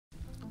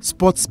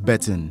Sports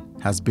betting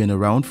has been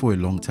around for a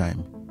long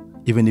time,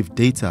 even if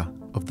data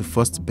of the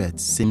first bet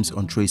seems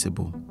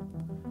untraceable.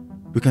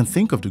 We can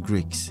think of the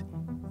Greeks,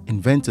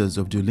 inventors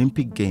of the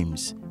Olympic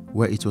Games,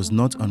 where it was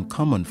not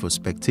uncommon for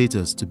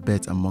spectators to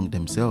bet among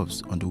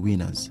themselves on the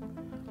winners.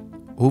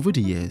 Over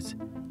the years,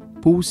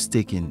 pool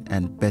staking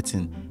and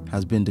betting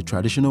has been the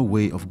traditional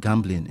way of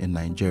gambling in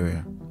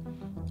Nigeria.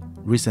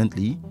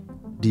 Recently,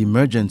 the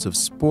emergence of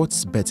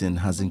sports betting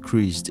has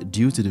increased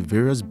due to the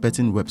various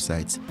betting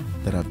websites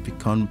that have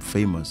become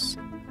famous.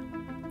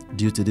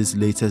 Due to this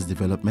latest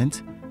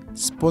development,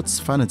 sports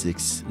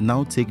fanatics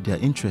now take their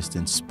interest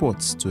in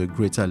sports to a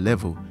greater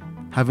level,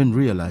 having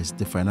realized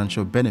the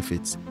financial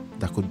benefits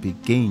that could be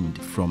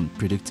gained from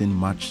predicting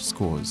match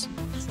scores.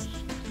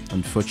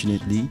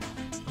 Unfortunately,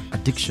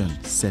 addiction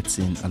sets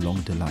in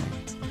along the line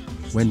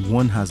when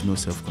one has no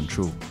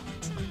self-control,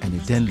 and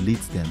it then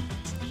leads them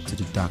to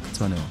the dark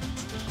tunnel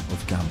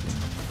of gambling.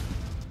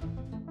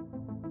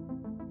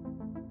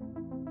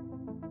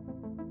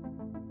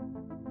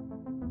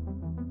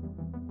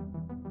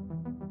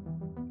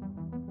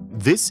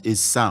 This is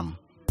Sam,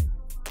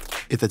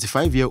 a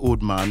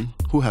 35-year-old man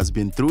who has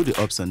been through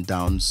the ups and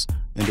downs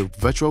in the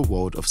virtual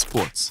world of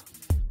sports.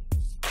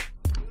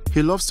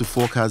 He loves to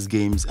forecast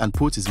games and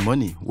put his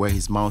money where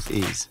his mouth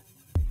is.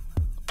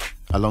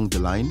 Along the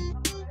line,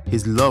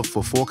 his love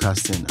for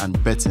forecasting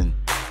and betting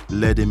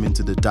led him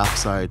into the dark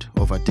side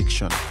of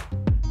addiction.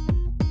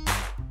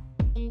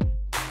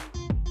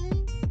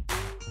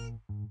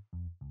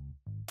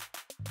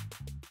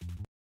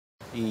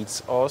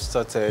 It all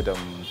started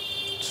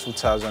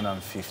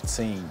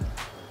 2015.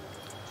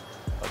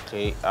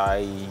 Okay,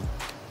 I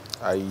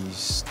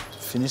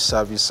finished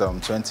service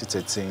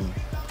 2013.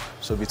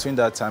 So between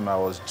that time, I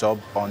was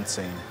job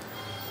hunting,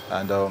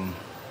 and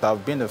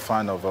I've been a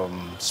fan of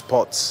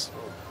sports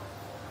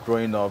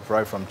growing up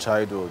right from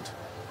childhood.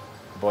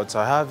 But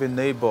I have a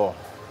neighbor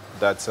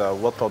that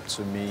walked up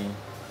to me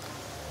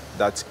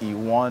that he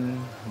won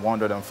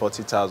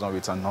 140,000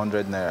 with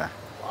 100 naira.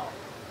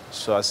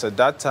 So as at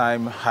that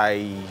time,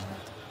 I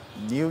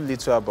knew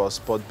little about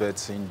sport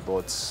betting,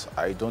 but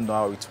I don't know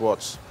how it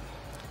works.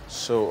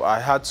 So I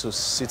had to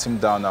sit him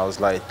down. I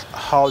was like,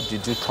 how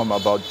did you come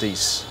about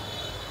this?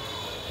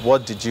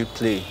 What did you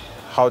play?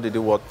 How did it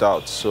work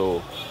out?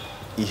 So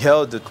he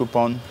held the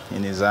coupon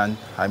in his hand.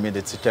 I made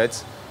the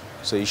ticket.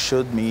 So he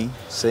showed me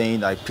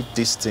saying, I picked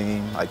this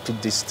team, I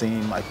picked this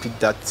team, I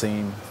picked that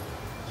team.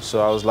 So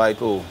I was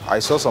like, oh, I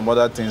saw some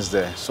other things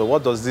there. So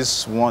what does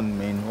this one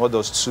mean? What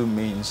does two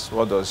means?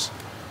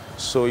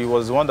 So he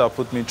was the one that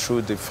put me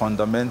through the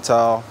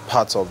fundamental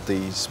part of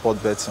the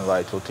sport betting.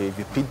 Like, okay, if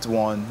you picked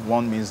one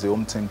means the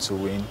home team to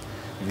win.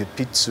 If you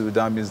pick two,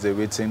 that means the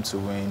away team to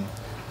win.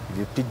 If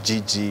you pick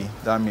GG,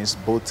 that means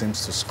both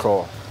teams to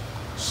score.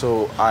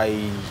 So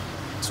I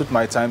took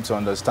my time to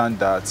understand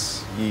that.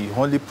 He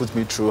only put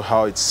me through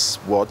how it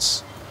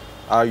works,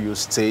 how you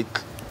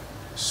stake.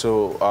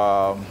 So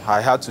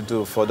I had to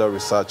do further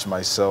research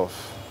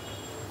myself.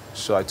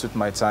 So I took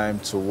my time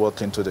to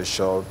walk into the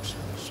shop.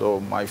 So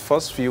my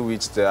first few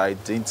weeks there, I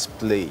didn't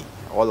play.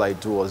 All I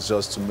do was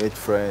just to make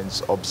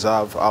friends,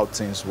 observe how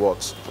things work.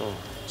 Oh.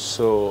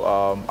 So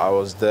I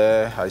was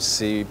there, I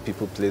see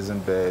people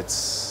placing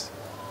bets.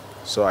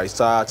 So I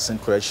started asking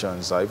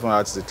questions. I even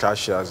asked the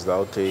cashiers that,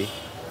 okay,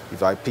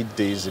 if I pick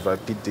this.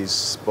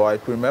 But I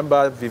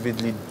remember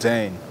vividly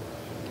then,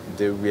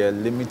 there were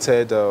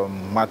limited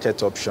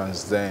market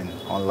options then,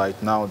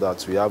 unlike now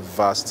that we have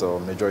vast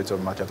majority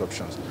of market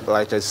options.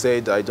 Like I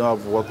said, I don't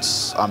have what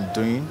I'm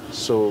doing,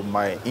 so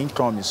my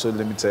income is so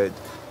limited.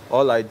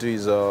 All I do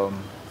is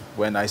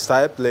when I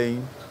started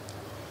playing,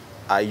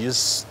 I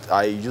use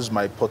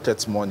my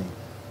pocket money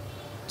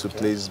to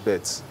place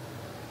bets.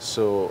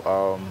 So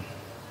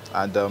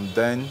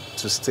then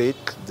to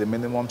stake, the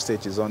minimum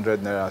stake is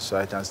 100 naira, so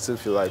I can still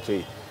feel like,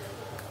 hey,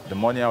 the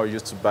money I would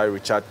use to buy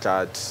recharge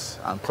cards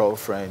and call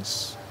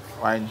friends,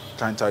 why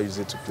can't I use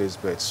it to place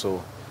bets?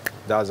 So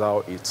that's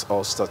how it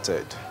all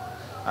started.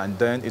 And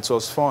then it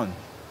was fun.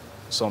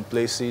 Some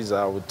places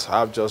I would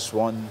have just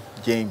one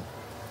game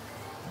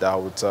that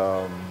would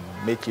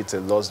make it a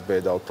lost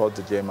bet. I'll put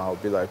the game, I'll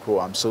be like, oh,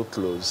 I'm so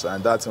close.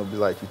 And that will be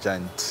like, you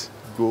can't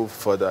go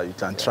further, you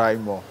can try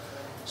more.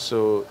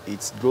 So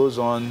it goes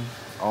on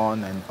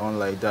and on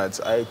like that.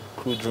 I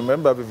could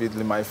remember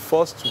vividly my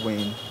first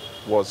win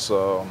was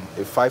a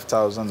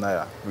 5,000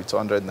 naira with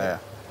 100 naira.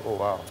 Oh,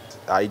 wow.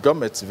 I got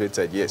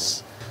motivated,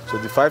 yes. So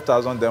the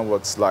 5,000 then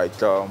was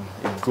like a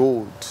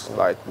gold,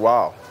 like,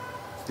 wow,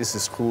 this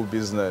is cool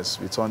business.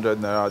 With 100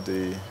 naira,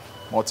 the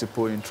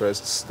multiple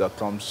interests that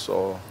comes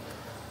or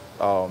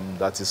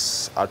that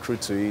is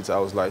accrued to it, I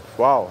was like,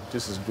 wow,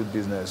 this is good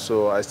business.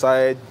 So I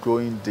started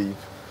going deep.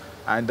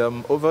 And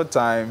over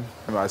time,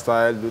 I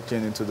started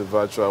looking into the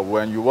virtual.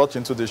 When you walk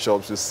into the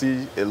shops, you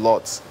see a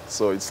lot.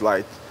 So it's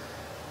like,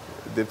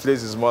 the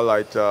place is more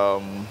like,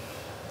 let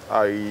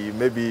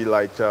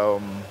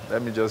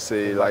me just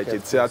say, like a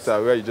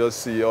theater where you just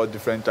see all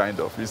different kind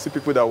of. You see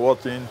people that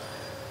walk in,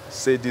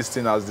 say this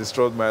thing has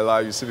destroyed my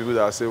life. You see people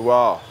that say,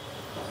 wow,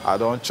 I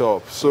don't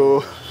chop.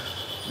 So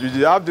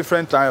You have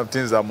different kind of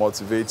things that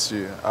motivate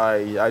you.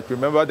 I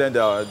remember then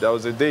there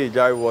was a day a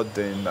guy walked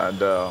in,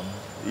 and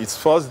his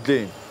first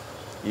game,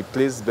 he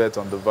placed bet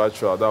on the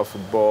virtual, that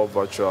football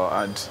virtual,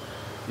 and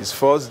his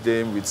first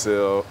game with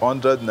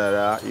 100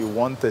 naira, he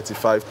won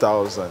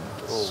 35,000.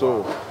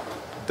 So wow.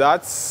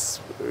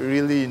 That's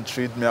really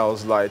intrigued me. I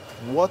was like,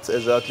 what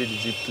exactly did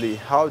he play?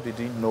 How did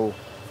he know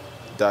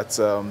that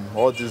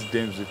all these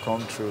games will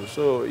come true?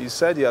 So he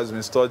said he has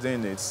been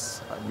studying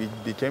it. We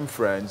became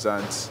friends,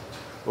 and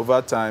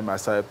over time, I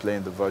started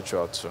playing the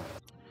virtual too.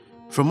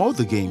 From all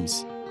the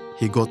games,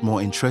 he got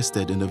more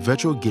interested in a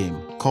virtual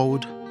game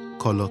called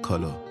Color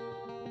Color.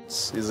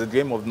 It's a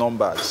game of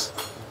numbers.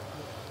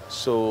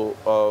 So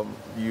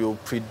you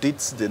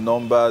predict the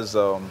numbers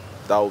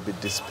that will be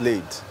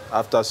displayed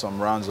after some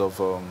rounds of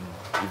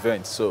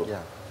events. So,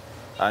 yeah.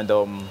 And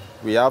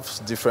we have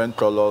different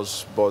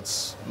colors,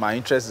 but my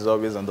interest is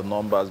always on the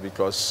numbers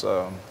because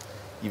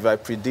if I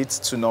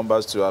predict 2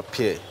 numbers to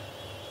appear,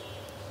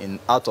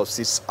 out of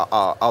 6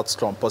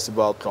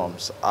 possible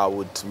outcomes, I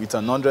would, with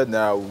 100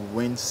 naira,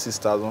 win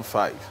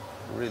 6,005.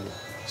 Really?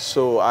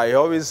 So I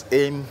always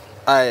aim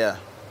higher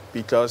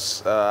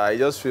because I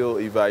just feel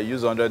if I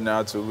use 100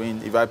 naira to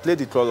win, if I play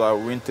the color, I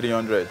will win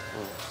 300.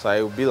 So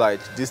I will be like,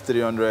 this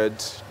 300,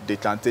 they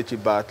can take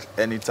it back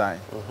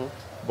anytime.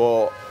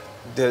 But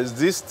there's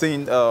this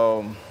thing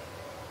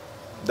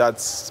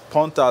that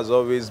punters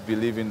always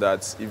believe in,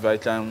 that if I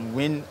can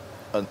win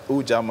a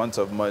huge amount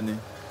of money,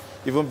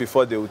 even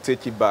before they will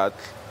take it back,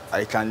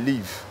 I can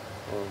leave.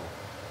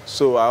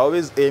 So I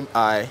always aim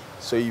high.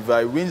 So if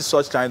I win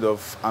such kind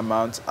of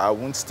amount, I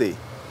won't stay.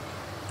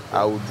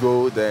 I would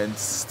go, then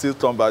still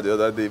come back the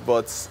other day.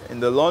 But in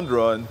the long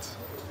run,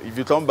 if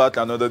you come back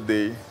another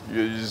day,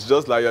 it's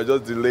just like you're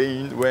just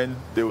delaying when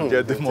they will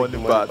get the money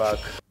back.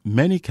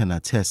 Many can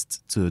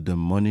attest to the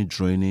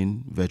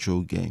money-draining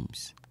virtual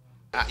games.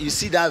 You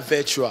see that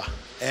virtual,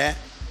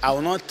 I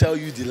will not tell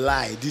you the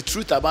lie. The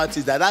truth about it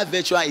is that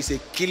virtual is a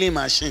killing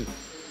machine.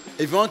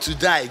 If you want to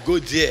die, go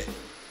there.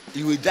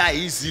 You will die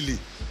easily.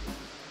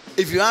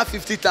 If you have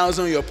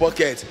 50,000 in your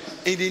pocket,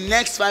 in the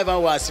next 5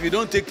 hours, if you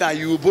don't take time,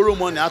 you will borrow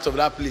money out of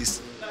that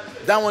place.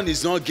 That one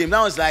is not game.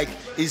 That one's like,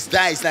 it's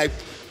dice, like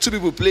 2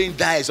 people playing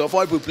dice or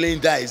 4 people playing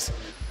dice.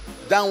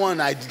 That one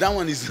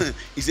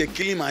is a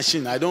killing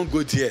machine. I don't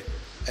go there.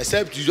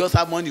 Except you just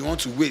have money you want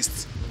to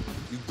waste.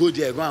 You go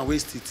there, go and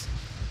waste it.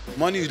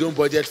 Money you don't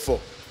budget for.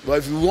 But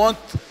if you want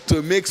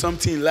to make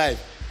something in life,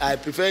 I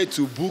prefer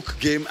to book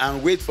game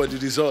and wait for the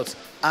results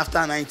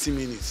after 90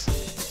 minutes.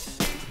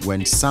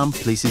 When Sam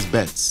places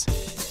bets,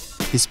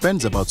 he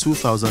spends about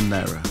 2,000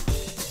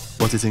 naira,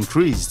 but it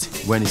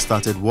increased when he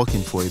started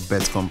working for a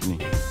bet company.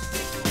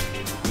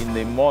 In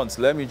a month,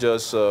 let me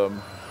just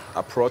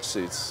approach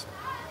it.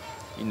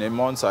 In a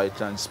month, I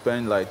can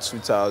spend like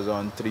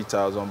 2,000,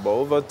 3,000, but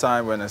over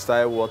time, when I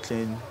started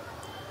working,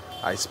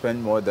 I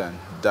spend more than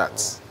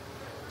that.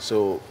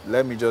 So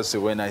let me just say,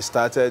 when I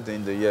started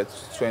in the year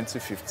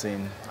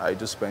 2015, I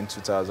just spent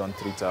 2,000,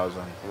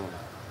 3,000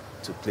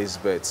 to place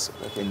bets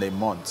in a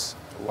month.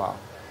 Wow.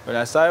 When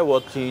I started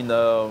working,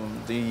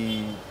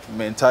 the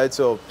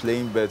mentality of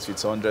playing bets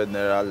with 100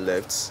 naira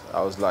left.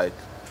 I was like,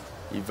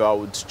 if I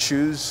would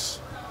choose,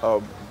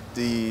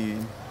 the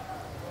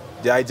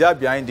idea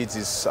behind it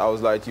is, I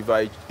was like, if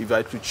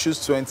I could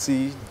choose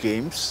 20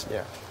 games,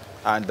 yeah,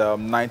 and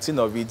 19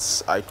 of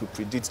it I could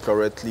predict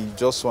correctly,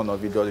 just one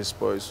of it got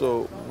spoiled.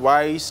 So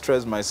why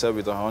stress myself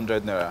with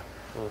 100 naira?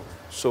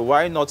 So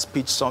why not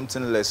pitch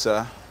something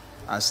lesser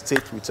and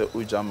stick with a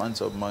huge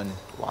amount of money?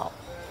 Wow.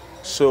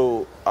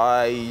 So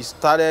I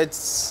started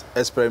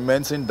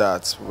experimenting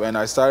that. When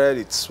I started,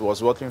 it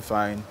was working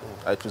fine.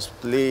 I could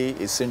play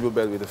a single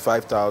bet with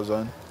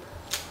 5,000,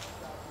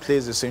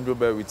 place a single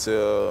bet with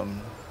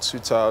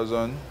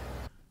 2,000.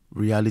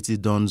 Reality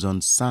dawns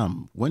on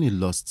Sam when he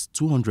lost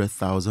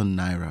 200,000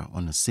 naira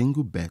on a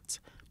single bet,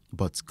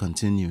 but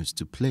continues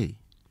to play.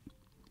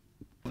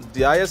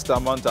 The highest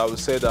amount I would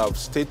say that I've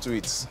stayed to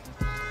it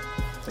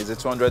is a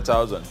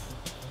 200,000.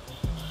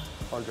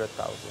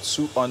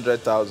 100,000.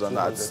 200,000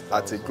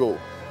 at a go.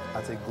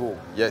 At a go?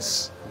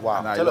 Yes.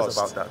 Wow. And Tell us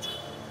about that.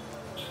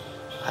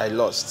 I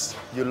lost.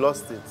 You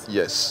lost it?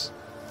 Yes.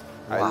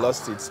 Wow. I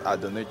lost it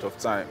at the nick of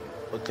time.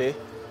 Okay.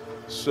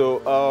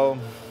 So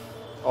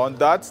on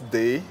that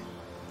day,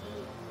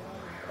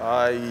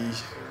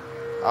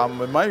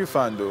 I'm a Man U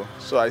fan though,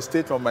 so I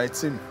stayed on my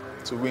team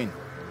to win.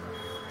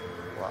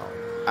 Wow.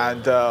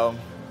 And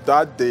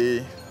that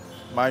day,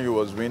 Man U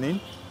was winning.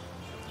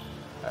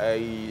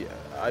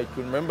 I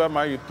could remember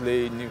Man U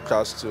play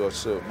Newcastle or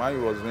so. Man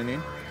U was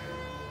winning.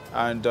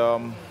 And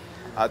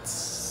at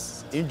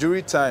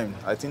injury time,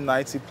 I think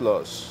 90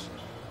 plus,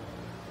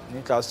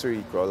 Newcastle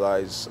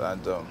equalized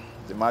and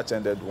the match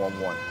ended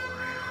 1-1.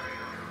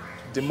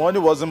 The money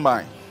wasn't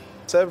mine.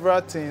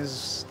 Several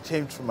things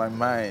came to my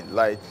mind.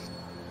 Like,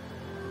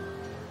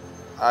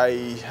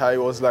 I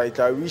was like,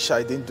 I wish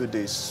I didn't do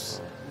this.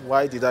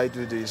 Why did I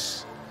do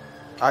this?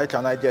 How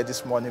can I get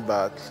this money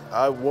back?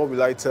 What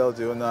will I tell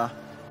the owner?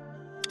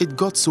 It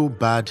got so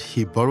bad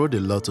he borrowed a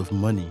lot of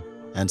money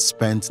and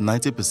spent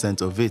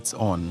 90% of it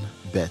on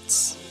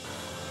bets.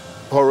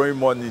 Borrowing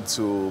money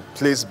to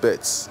place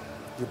bets.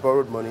 You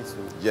borrowed money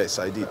too? Yes,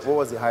 I did. What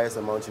was the highest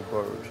amount you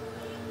borrowed?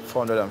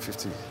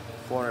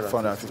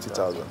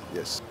 450,000,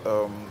 yes.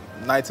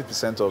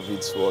 90% of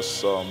it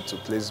was to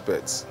place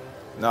bets.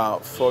 Now,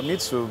 for me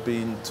to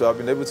have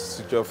been able to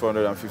secure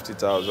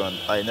 450,000,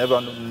 I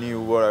never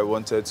knew what I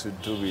wanted to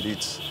do with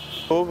it.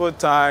 Over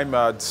time,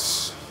 I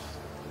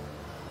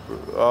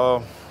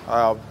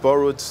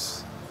borrowed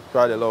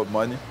quite a lot of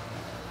money,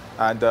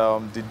 and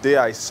the day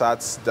I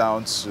sat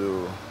down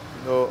to,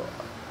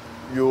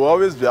 you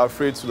always be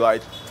afraid to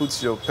like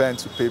put your pen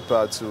to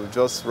paper to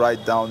just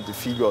write down the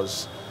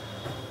figures.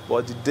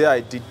 But the day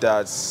I did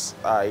that,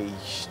 I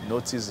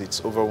noticed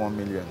it's over 1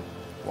 million,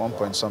 1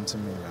 point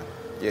something million.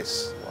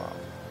 Yes. Wow.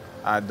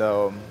 And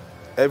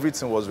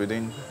everything was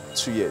within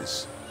 2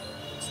 years.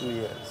 2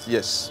 years?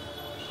 Yes.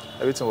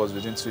 Everything was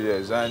within 2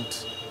 years. And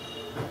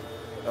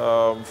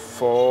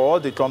for all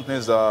the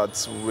companies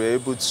that were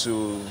able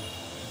to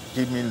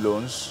give me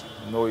loans,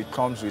 it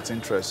comes with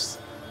interest.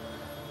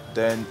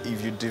 Then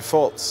if you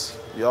default,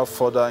 you have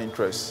further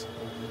interest.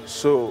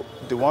 So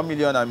the 1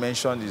 million I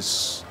mentioned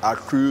is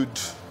accrued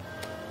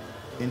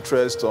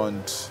interest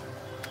on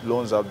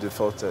loans I've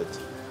defaulted.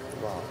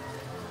 Wow.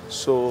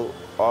 So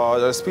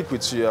I speak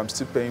with you, I'm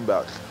still paying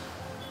back.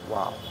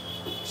 Wow.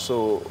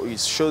 So it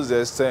shows the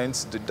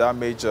extent, the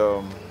damage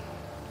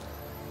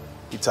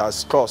it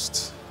has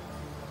caused.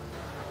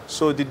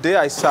 So the day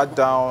I sat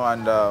down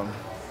and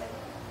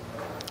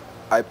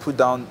I put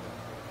down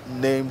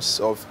names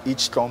of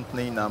each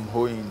company I'm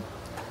owing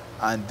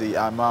and the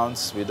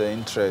amounts with the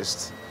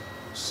interest.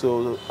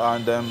 So,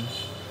 and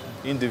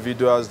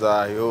individuals that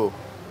I owe.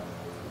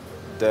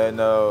 Then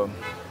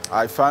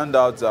I found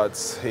out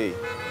that, hey,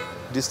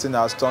 this thing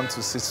has turned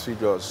to 6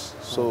 figures.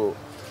 So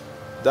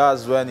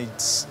that's when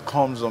it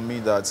comes on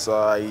me that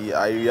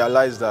I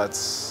realized that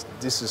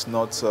this is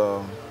not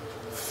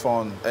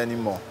fun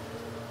anymore.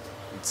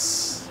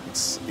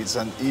 It's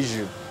an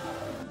issue.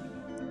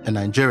 In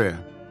Nigeria,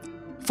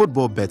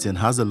 football betting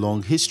has a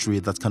long history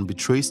that can be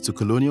traced to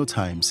colonial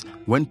times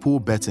when pool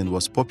betting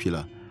was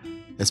popular,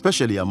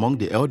 especially among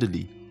the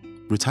elderly,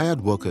 retired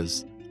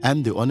workers,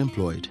 and the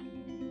unemployed.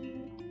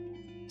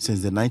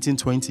 Since the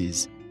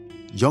 1920s,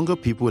 younger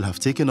people have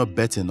taken up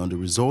betting on the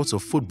results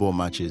of football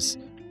matches,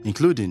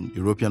 including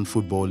European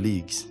football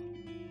leagues.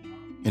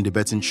 In the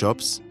betting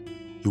shops,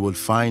 you will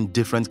find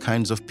different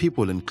kinds of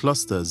people in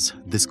clusters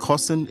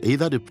discussing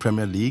either the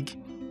Premier League,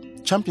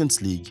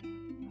 Champions League,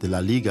 the La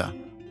Liga,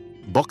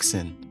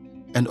 boxing,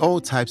 and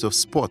all types of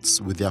sports,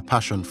 with their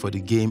passion for the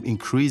game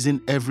increasing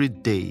every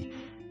day,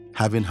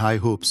 having high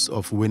hopes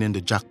of winning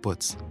the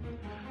jackpots.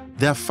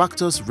 There are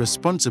factors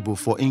responsible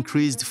for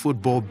increased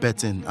football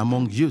betting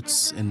among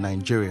youths in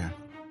Nigeria.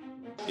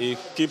 It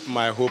keeps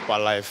my hope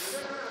alive.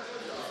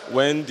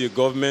 When the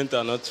government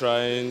are not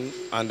trying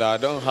and I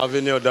don't have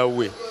any other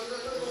way,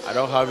 I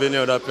don't have any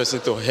other person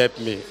to help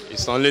me.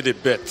 It's only the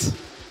bet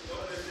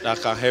that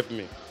can help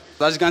me.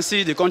 As you can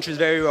see, the country is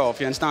very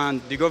rough, you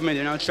understand? The government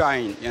is not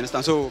trying, you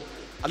understand? So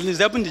at least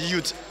helping the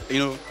youth,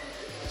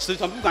 So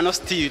some people cannot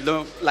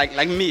steal,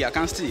 like me, I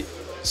can't steal.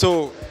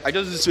 So I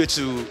just do this way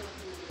to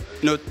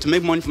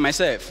make money for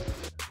myself.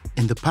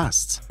 In the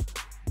past,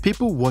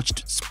 people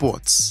watched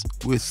sports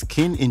with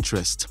keen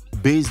interest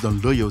based on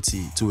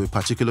loyalty to a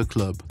particular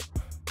club.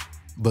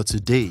 But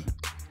today,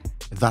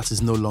 that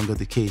is no longer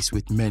the case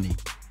with many.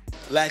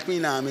 Like me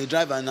now, I'm a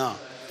driver now.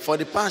 For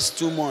the past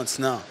 2 months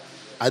now,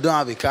 I don't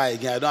have a car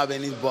again. I don't have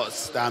any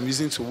bus that I'm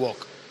using to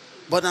work.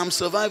 But I'm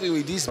surviving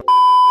with this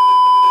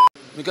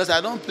because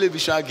I don't play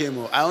visual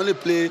game. I only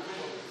play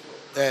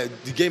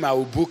the game I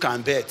will book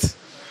and bet.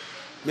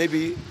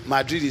 Maybe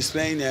Madrid is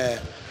playing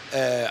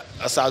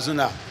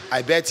Osasuna.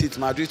 I bet it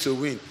Madrid to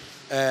win.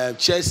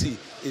 Chelsea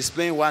is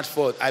playing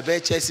Watford. I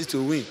bet Chelsea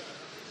to win.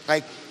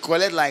 I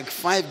collect like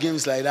 5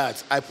 games like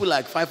that. I put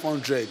like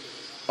 500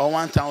 or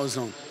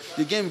 1,000.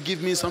 The game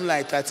give me something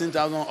like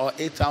 13,000 or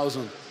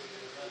 8,000.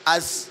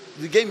 As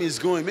the game is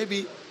going,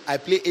 maybe I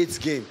play 8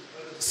 games.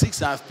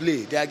 6 I've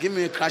played. They are giving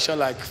me a crash out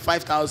like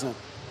 5,000.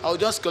 I'll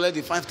just collect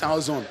the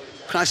 5,000,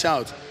 crash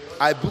out.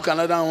 I book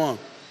another one.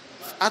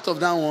 Out of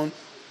that one,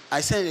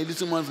 I send a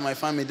little money for my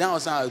family. That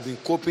was how I've been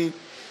coping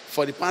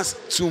for the past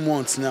 2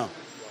 months now.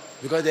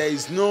 Because there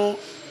is no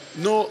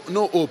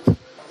hope.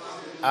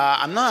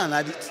 I'm not an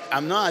addict.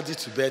 I'm not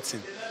addicted to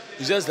betting.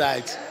 It's just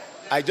like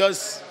I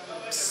just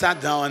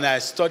sat down and I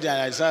studied and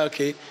I said,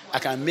 okay, I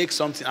can make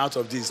something out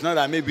of this. Not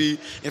that maybe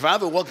if I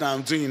have a work that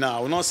I'm doing now,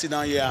 I will not sit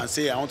down here and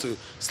say I want to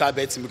start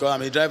betting because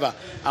I'm a driver.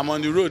 I'm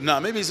on the road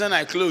now. Maybe it's when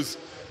I close.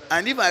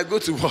 And if I go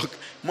to work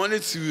Monday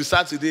to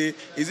Saturday,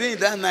 is it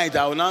that night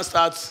I will now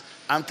start?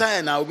 I'm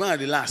tired now, I'm going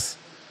to relax.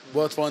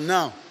 But for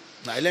now,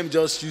 let me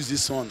just use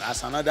this one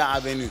as another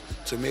avenue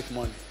to make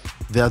money.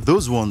 There are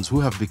those ones who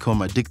have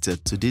become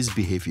addicted to this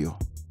behavior.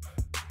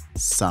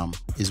 Sam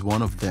is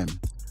one of them,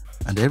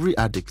 and every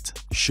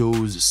addict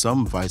shows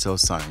some vital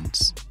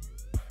signs.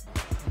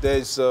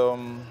 There's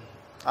an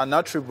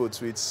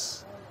attribute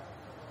with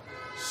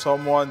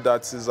someone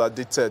that is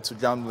addicted to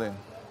gambling.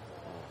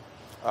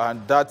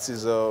 And that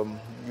is,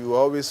 you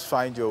always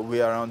find your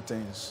way around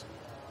things.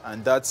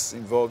 And that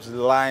involves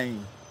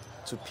lying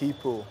to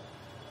people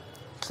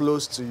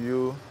close to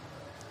you,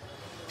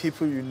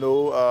 people you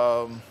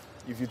know.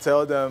 If you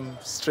tell them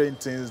strange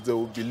things, they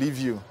will believe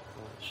you.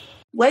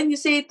 When you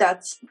say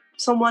that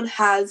someone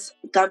has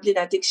gambling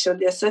addiction,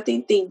 there are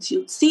certain things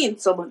you see in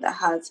someone that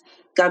has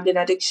gambling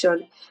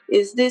addiction.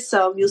 Is this,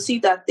 you see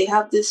that they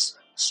have this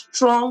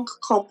strong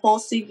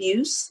compulsive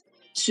use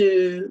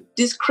to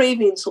this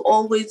craving to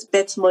always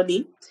bet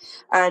money.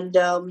 And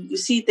you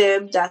see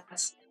them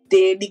that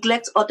they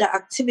neglect other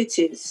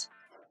activities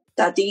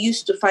that they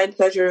used to find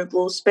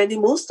pleasurable,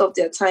 spending most of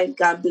their time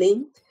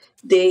gambling.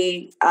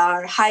 They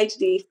hide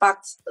the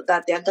fact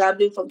that they are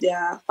gambling from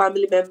their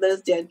family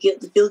members. They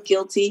feel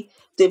guilty.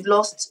 They've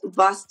lost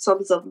vast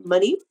sums of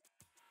money.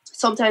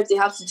 Sometimes they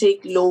have to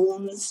take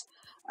loans,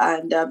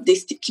 and they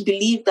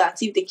believe that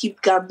if they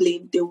keep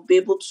gambling, they will be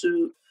able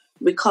to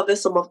recover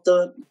some of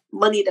the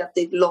money that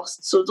they've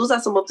lost. So those are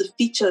some of the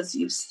features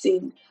you've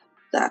seen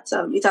that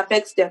it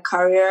affects their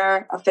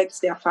career,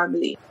 affects their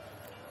family.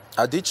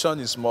 Addiction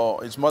is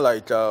more. It's more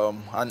like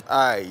an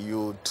eye.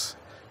 You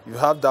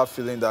have that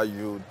feeling that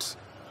you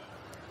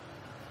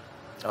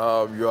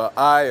are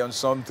eye on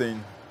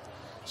something,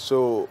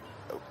 so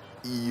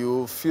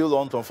you feel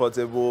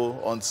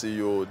uncomfortable until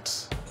you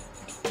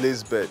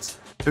place bet.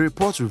 A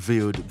report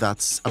revealed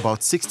that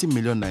about 60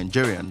 million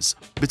Nigerians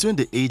between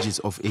the ages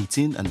of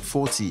 18 and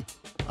 40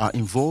 are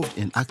involved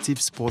in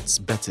active sports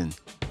betting.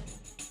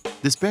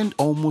 They spend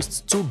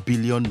almost 2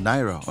 billion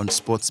naira on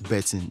sports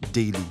betting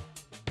daily.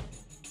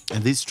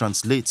 And this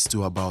translates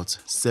to about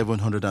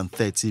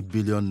 730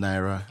 billion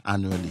naira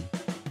annually.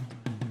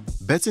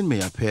 Betting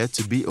may appear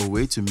to be a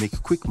way to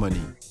make quick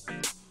money,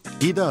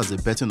 either as a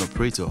betting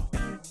operator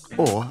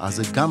or as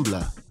a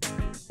gambler,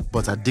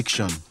 but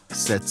addiction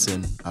sets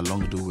in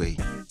along the way.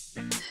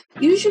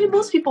 Usually,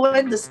 most people,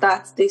 when they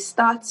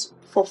start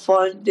for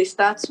fun. They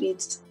start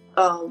with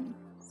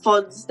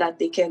funds that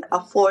they can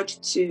afford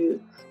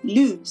to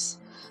lose.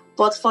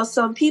 But for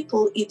some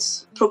people,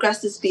 it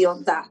progresses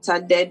beyond that.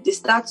 And then they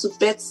start to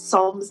bet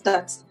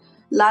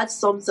large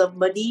sums of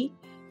money.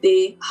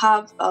 They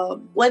have,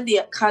 when they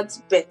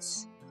can't bet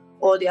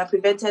or they are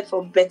prevented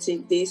from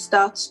betting, they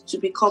start to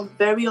become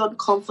very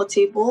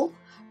uncomfortable.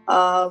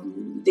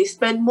 They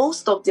spend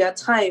most of their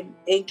time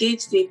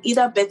engaged in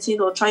either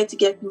betting or trying to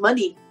get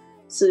money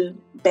to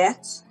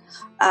bet.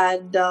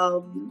 And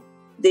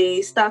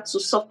they start to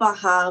suffer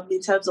harm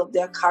in terms of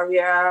their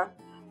career.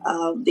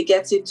 They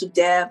get into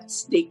debt.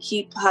 They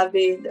keep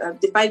having,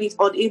 they find it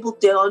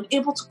they're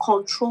unable to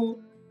control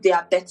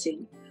their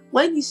betting.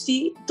 When you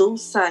see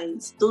those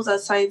signs, those are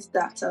signs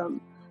that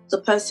the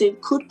person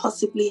could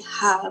possibly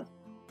have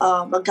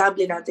a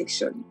gambling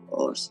addiction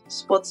or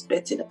sports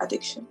betting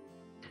addiction.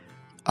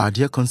 Are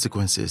there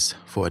consequences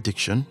for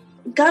addiction?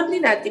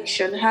 Gambling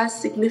addiction has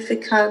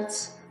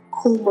significant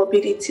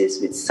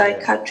comorbidities with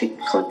psychiatric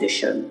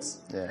conditions.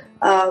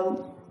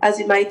 As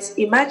you might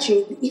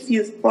imagine, if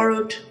you've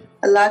borrowed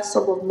a large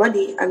sum of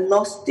money and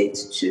lost it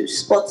to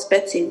sports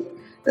betting,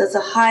 there's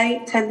a high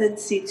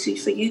tendency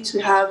for you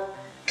to have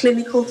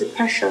clinical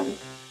depression.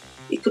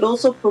 It could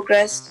also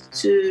progress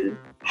to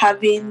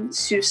having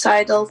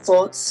suicidal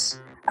thoughts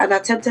and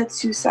attempted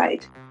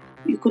suicide.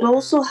 You could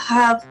also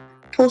have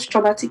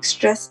post-traumatic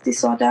stress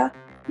disorder.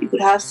 You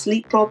could have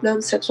sleep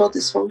problems, sexual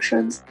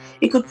dysfunctions.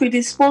 It could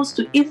predispose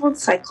to even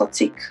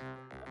psychotic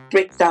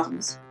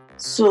breakdowns.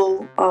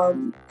 So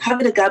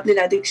having a gambling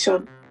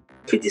addiction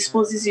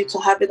predisposes you to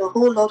having a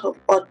whole lot of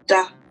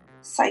other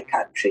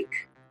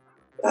psychiatric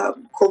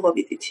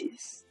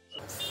comorbidities.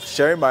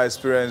 Sharing my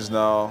experience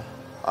now,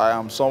 I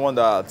am someone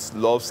that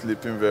loves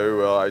sleeping very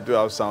well. I do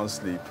have sound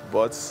sleep.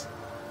 But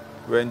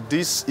when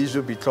this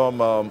issue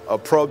become a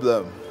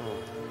problem,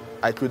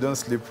 I couldn't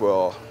sleep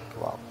well.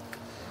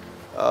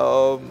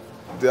 Wow.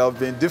 There have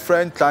been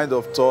different kind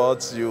of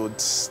thoughts. You'd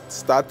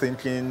start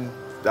thinking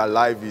that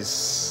life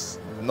is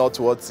not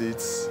worth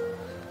it.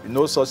 You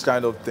know, such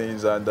kind of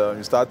things, and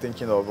you start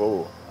thinking of,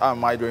 oh, how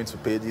am I going to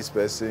pay this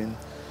person?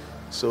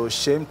 So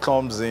shame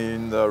comes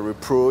in,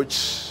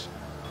 reproach.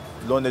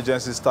 Loan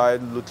agencies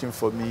started looking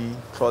for me,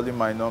 calling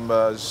my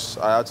numbers.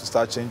 I had to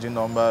start changing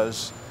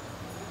numbers.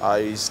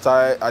 I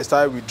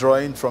started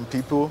withdrawing from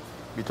people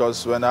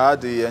because when I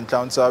had the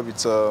encounter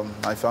with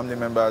my family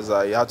members,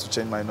 I had to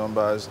change my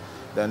numbers.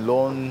 Then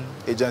loan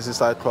agencies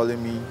started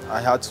calling me.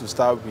 I had to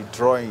start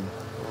withdrawing.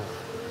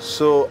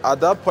 So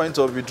at that point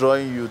of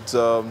withdrawing, you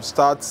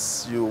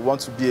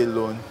want to be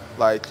alone.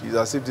 Like, it's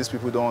as if these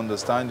people don't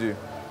understand you.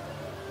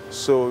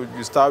 So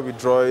you start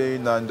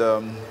withdrawing and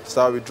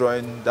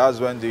That's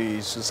when the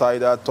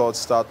suicidal thoughts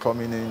start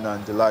coming in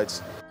and the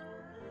lights.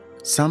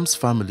 Sam's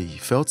family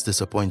felt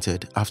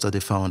disappointed after they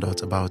found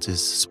out about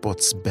his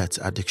sports bet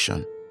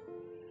addiction.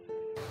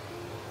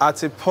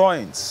 At a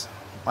point,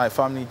 my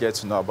family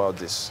gets to know about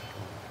this.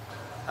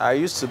 I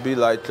used to be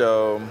like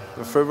the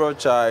favorite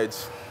child.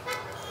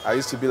 I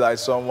used to be like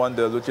someone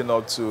they're looking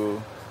up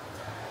to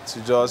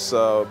just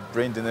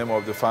bring the name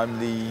of the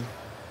family,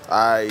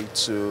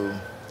 to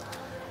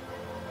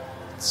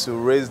to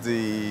raise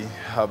the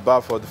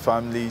bar for the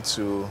family,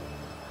 to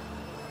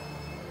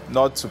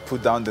not to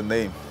put down the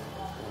name.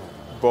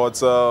 But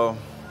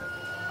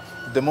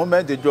the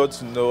moment they got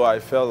to know, I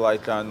felt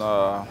like an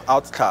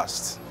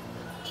outcast,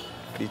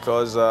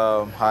 because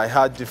I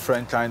had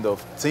different kind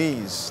of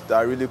things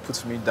that really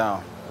put me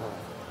down.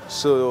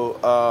 So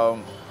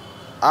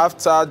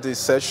after the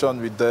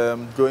session with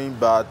them, going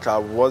back, I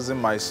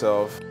wasn't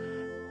myself.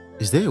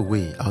 Is there a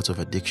way out of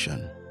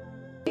addiction?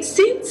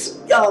 Since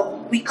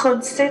we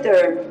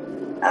consider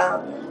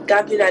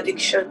gambling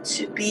addiction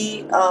to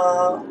be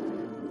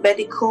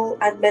medical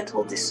and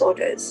mental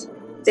disorders,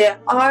 there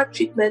are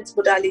treatment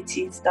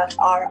modalities that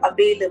are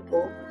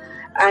available,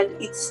 and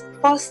it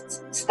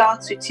first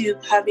starts with you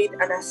having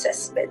an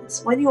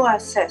assessment. When you are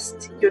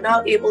assessed, you're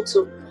now able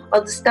to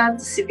understand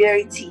the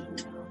severity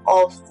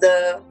of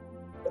the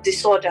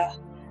disorder,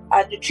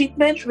 and the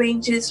treatment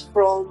ranges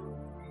from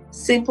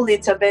simple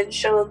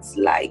interventions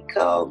like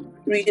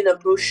reading a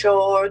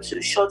brochure,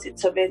 to short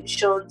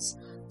interventions,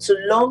 to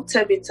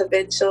long-term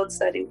interventions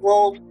that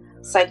involve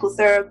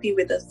psychotherapy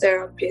with a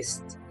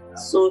therapist.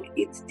 So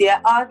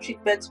there are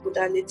treatment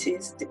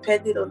modalities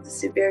depending on the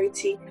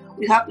severity.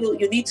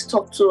 You need to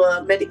talk to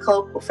a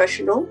medical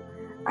professional,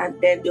 and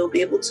then they'll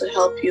be able to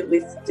help you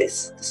with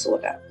this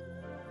disorder.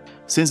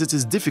 Since it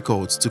is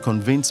difficult to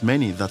convince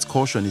many that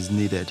caution is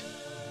needed,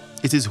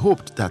 it is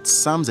hoped that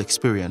Sam's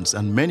experience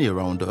and many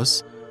around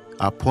us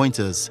are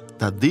pointers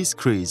that this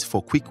craze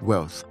for quick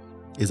wealth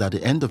is at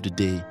the end of the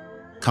day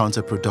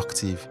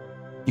counterproductive,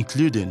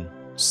 including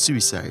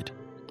suicide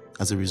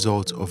as a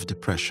result of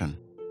depression.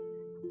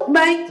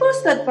 My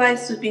first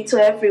advice would be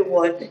to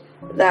everyone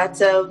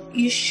that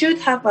you should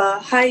have a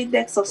high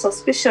index of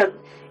suspicion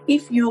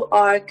if you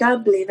are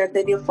gambling and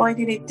then you're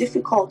finding it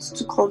difficult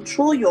to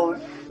control your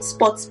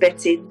sports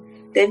betting.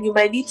 Then you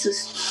might need to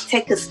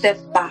take a step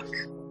back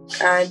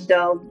and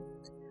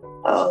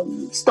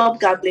stop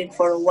gambling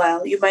for a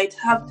while. You might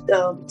have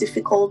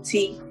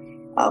difficulty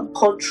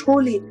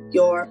controlling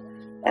your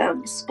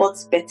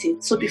sports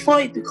betting. So before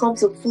it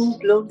becomes a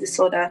full-blown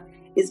disorder,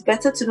 it's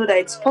better to know that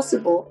it's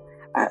possible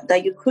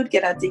that you could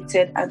get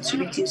addicted and to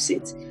reduce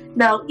it.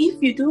 Now,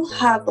 if you do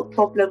have a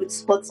problem with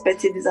sports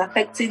betting, is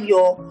affecting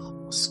your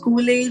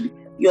schooling,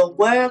 your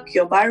work,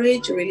 your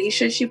marriage, your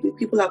relationship with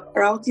people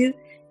around you,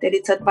 then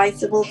it's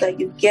advisable that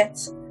you get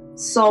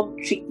some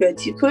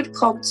treatment. You could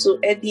come to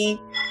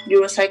any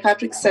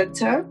neuropsychiatric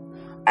center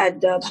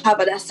and have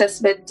an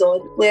assessment done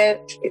where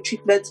a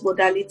treatment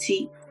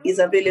modality is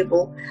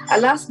available.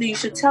 And lastly, you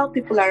should tell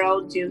people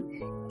around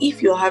you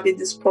if you're having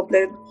this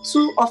problem.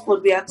 Too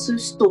often we are too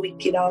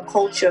stoic in our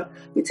culture.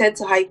 We tend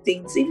to hide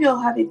things. If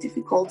you're having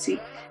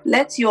difficulty,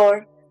 let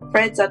your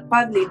friends and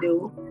family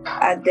know,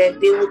 and then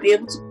they will be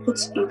able to put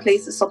in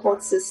place a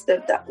support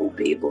system that will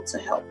be able to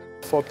help.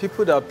 For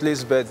people that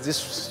place bets,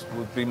 this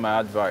would be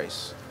my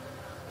advice.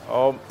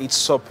 It's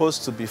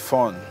supposed to be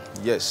fun,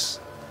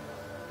 yes.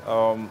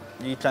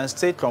 You can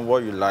state on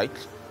what you like,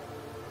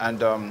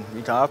 and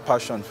you can have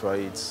passion for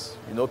it.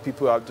 You know,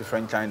 people have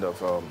different kind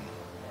of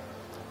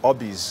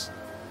hobbies.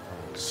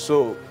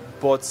 So,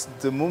 but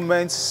the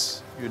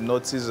moment you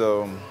notice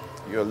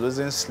you're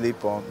losing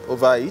sleep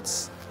over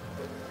it,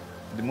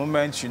 the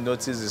moment you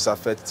notice it's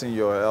affecting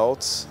your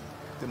health,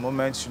 the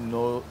moment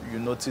you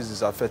notice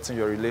it's affecting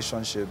your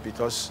relationship,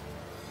 because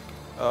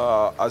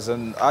as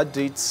an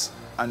addict,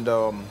 and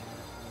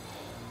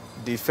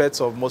the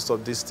effect of most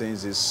of these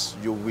things is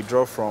you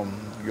withdraw from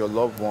your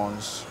loved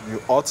ones, you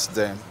hurt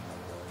them,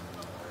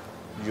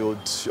 you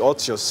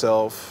hurt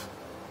yourself,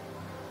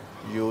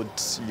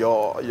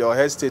 your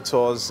head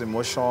status,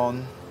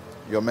 emotion,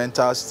 your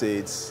mental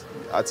state,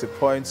 at a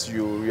point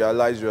you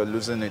realize you're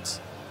losing it.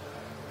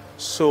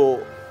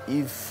 So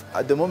if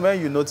at the moment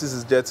you notice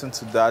it's getting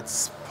to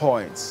that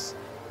point,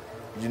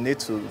 you need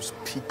to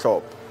speak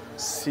up,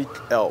 seek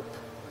help.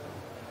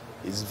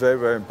 It's very,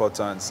 very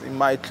important. In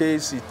my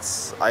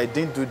case, I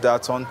didn't do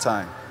that on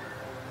time.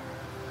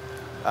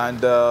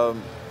 And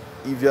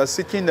if you're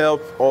seeking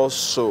help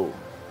also,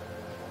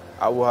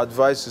 I would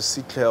advise to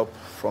seek help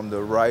from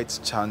the right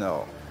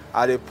channel.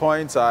 At a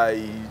point,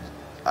 I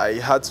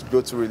had to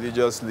go to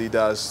religious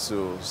leaders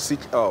to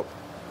seek help.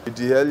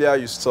 The earlier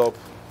you stop,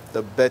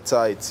 the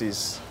better it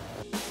is.